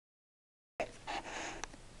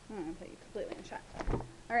I'm going to put you completely in shot.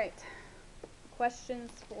 All right.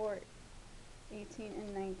 Questions for 18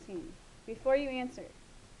 and 19. Before you answer,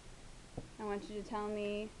 I want you to tell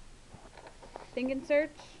me think and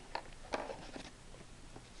search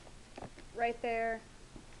right there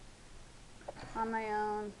on my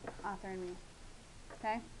own, author and me.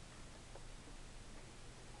 Okay?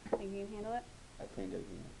 Think you can handle it? I think I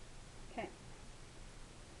can. Okay.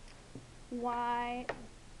 Why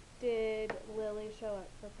did Lily show up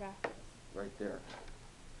for practice? Right there.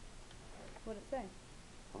 What did it say?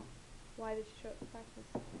 Huh? Why did she show up for practice?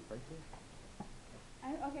 Right there.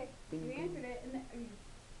 Okay, Bing, you bing. answered it, and then you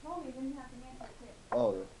told me, then you have to answer it too.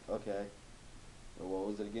 Oh, okay. Well, what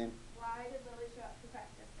was it again? Why did Lily show up for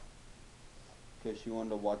practice? Because she wanted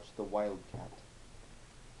to watch the Wildcat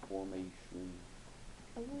formation.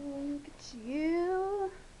 Oh, look at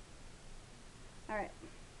you. Alright.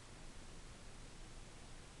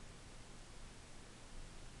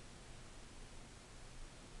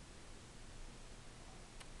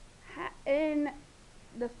 In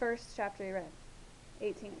the first chapter you read,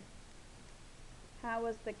 18, how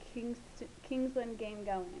was the Kingsland game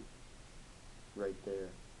going? Right there.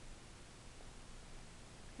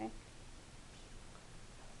 Okay.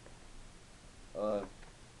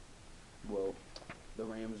 Well, the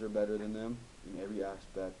Rams are better than them in every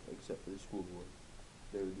aspect except for the scoreboard.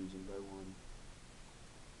 They were losing by 1.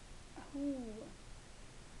 Oh.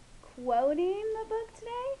 Quoting the book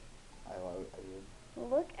today? I did.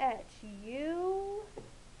 Look at you.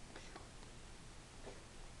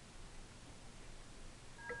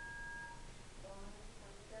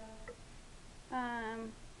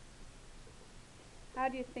 How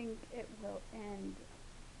do you think it will end?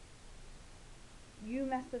 You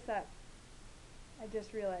messed this up. I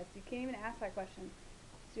just realized. You can't even ask that question.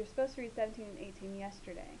 So you're supposed to read 17 and 18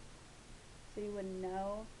 yesterday. So you wouldn't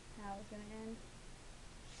know how it was going to end?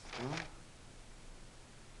 Huh?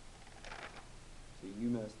 So you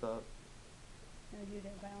messed up. No, you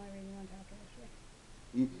did by only reading one chapter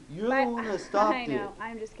yesterday. You're the one that stopped it. I know.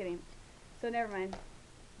 I'm just kidding. So never mind.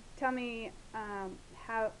 Tell me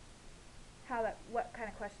what kind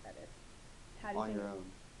of question that is. How do you On think your own.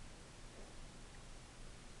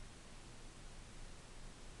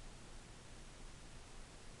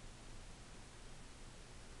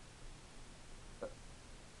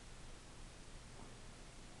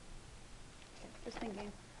 Just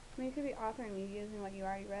thinking. I mean, you could be authoring me using what you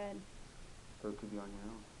already read. So it could be on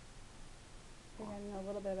your own. You're going to know a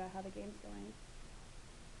little bit about how the game's going.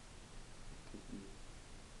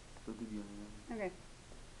 Still could be on your own. Okay.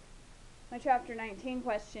 My chapter 19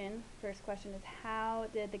 question, first question is, how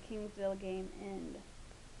did the Kingsville game end?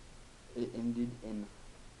 It ended in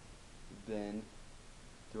Ben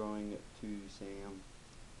throwing it to Sam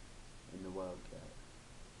and the Wildcat.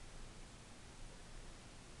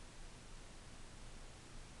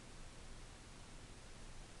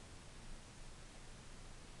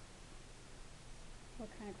 What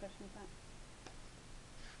kind of question is that?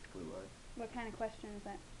 Wait, what? What kind of question is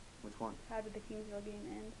that? Which one? How did the Kingsville game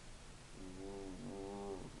end?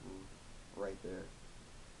 Right there.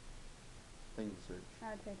 Thing to search.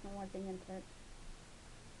 I would say some more thing in search.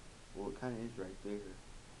 Well, it kind of is right there.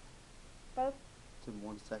 Both? It's in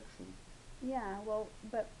one section. Yeah, well,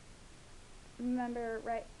 but remember,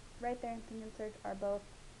 right there in thing and search are both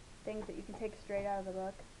things that you can take straight out of the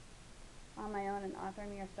book. On my own and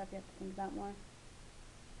authoring me are stuff you have to think about more.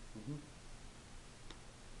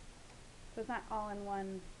 So it's not all in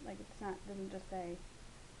one, like doesn't just say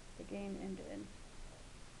the game ended.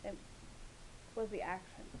 It was the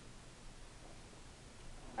action.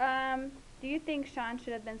 Do you think Sean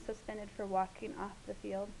should have been suspended for walking off the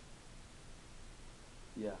field?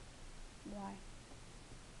 Yeah. Why?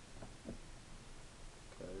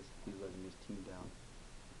 Because he's letting his team down.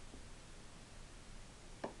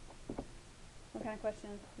 What kind of question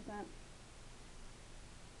is that?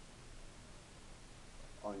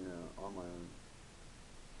 On my own.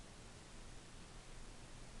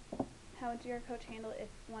 How would your coach handle if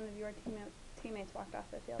one of your teammates walked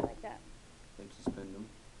off the field like that? They'd suspend him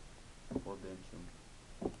or bench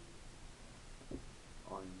him.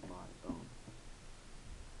 On my own.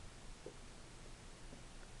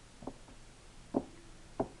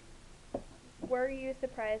 Were you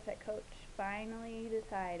surprised that coach finally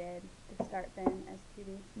decided to start Ben as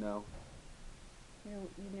QB? No. You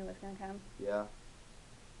knew it was going to come? Yeah.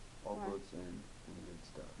 All Why? votes in and good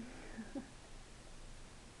stuff.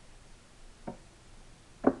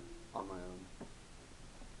 On my own.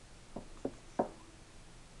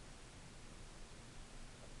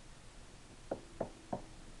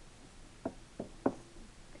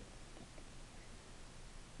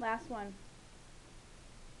 Last one.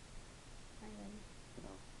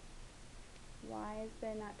 Why is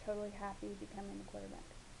Ben not totally happy becoming the quarterback?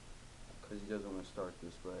 Because he doesn't want to start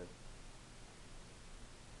this way.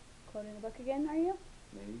 Quoting the book again, are you?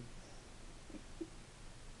 Maybe.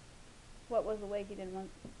 What was the way he didn't want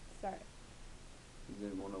to start? He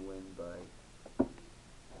didn't want to win by,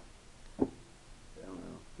 I don't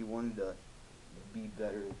know. He wanted to be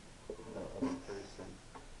better of a person.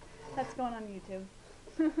 That's going on YouTube.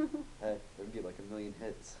 Hey, they'll get like 1 million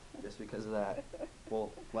hits just because of that.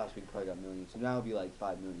 Well, last week probably got millions, so now it'll be like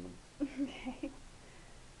 5 million. Okay.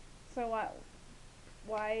 So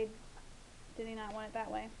why did he not want it that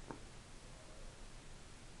way?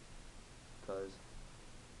 Because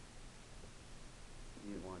he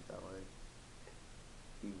didn't want it that way.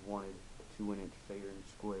 He wanted to win it fair and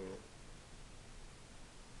square.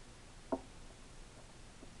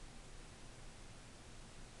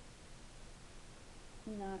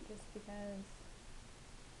 Not just because.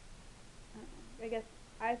 I guess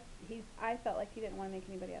I felt like he didn't want to make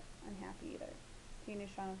anybody unhappy either. He knew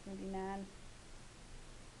Sean was gonna be mad.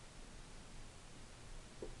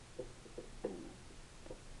 I don't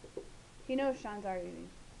know. He knows Sean's already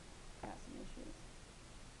got some issues,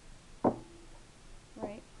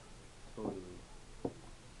 right? Totally.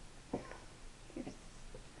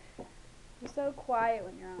 You're so quiet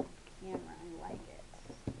when you're on camera. I like it.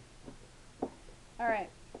 All right.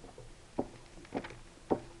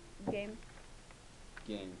 Game.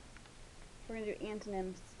 Game. We're gonna do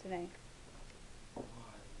antonyms today. Why?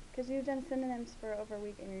 Cause you've done synonyms for over a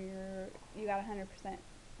week and you got 100%. So?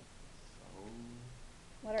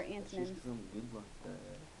 What are That's antonyms? just 'cause I'm good like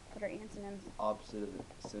that. What are antonyms? Opposite of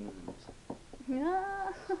synonyms.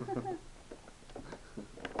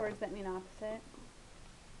 Words that mean opposite.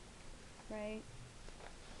 Right?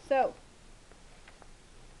 So,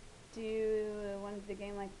 do you want to do the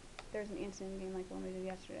game like there's an antonym game like the one we did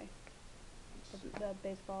yesterday? The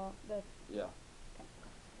baseball, Yeah.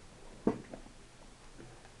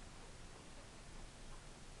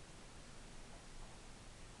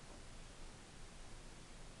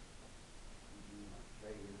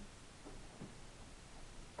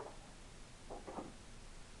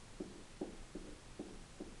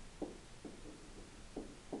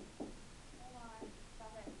 Hold on,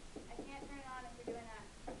 stop it. I can't turn it on if you're doing that.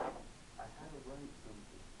 I had to write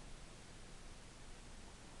something.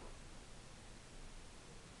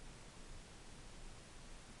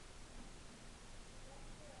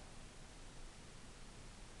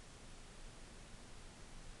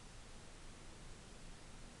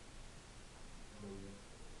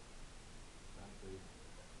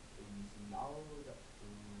 All the way up to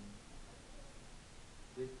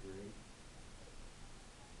 5th grade.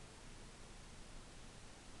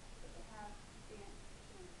 But they have dance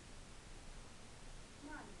in it.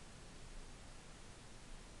 Come on.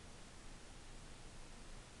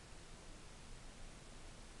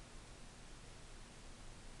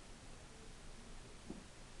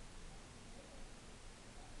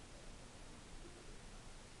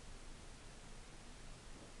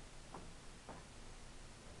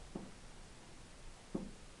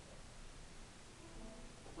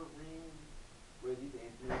 Were these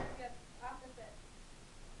antonyms? Yes, opposite.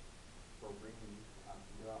 For ringing.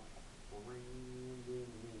 Yeah. For ringing,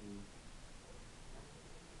 ding, ding.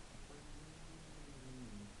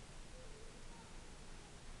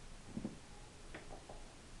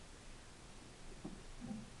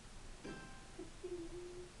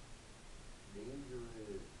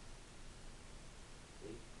 Dangerous.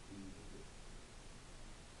 Safety.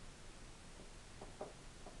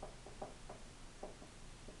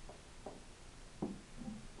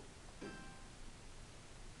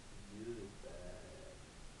 Good, bad.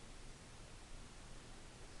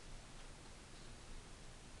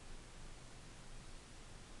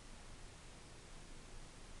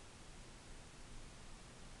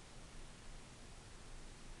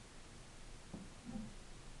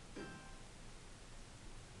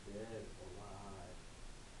 Dead or alive.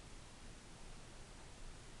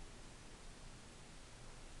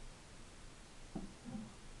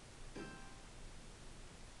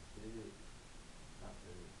 Big. Not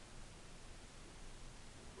big.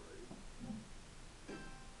 Brave.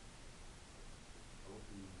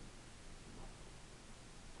 Open. Not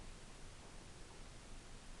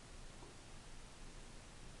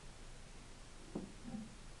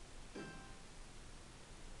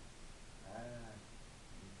ah.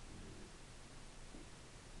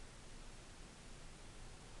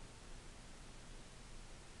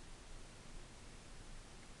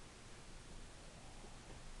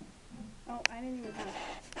 Oh, I didn't even know.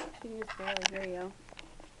 She can just barely hear you.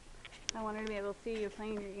 I want her to be able to see you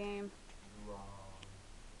playing your game. Wrong.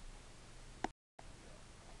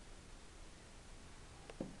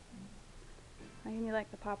 I need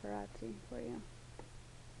like the paparazzi for you.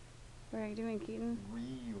 What are you doing, Keaton?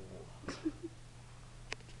 Real.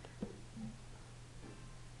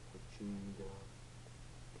 Pachinga.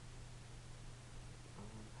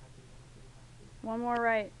 Happy, happy, happy. One more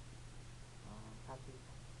right. Happy.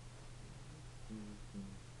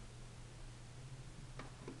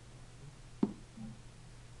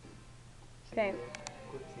 Okay.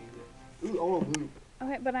 Quick change. Ooh, I want a loop.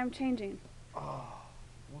 Okay, but I'm changing. Ah,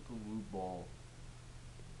 I want the loop ball.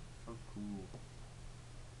 Sounds cool.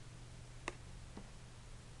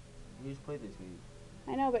 We just played this game.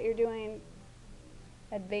 I know, but you're doing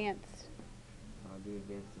advanced. I do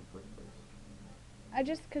advanced in the first place.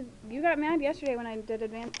 Cause you got mad yesterday when I did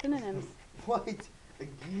advanced synonyms. What?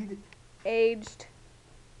 Again? Aged.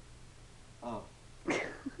 Oh. Pachinga.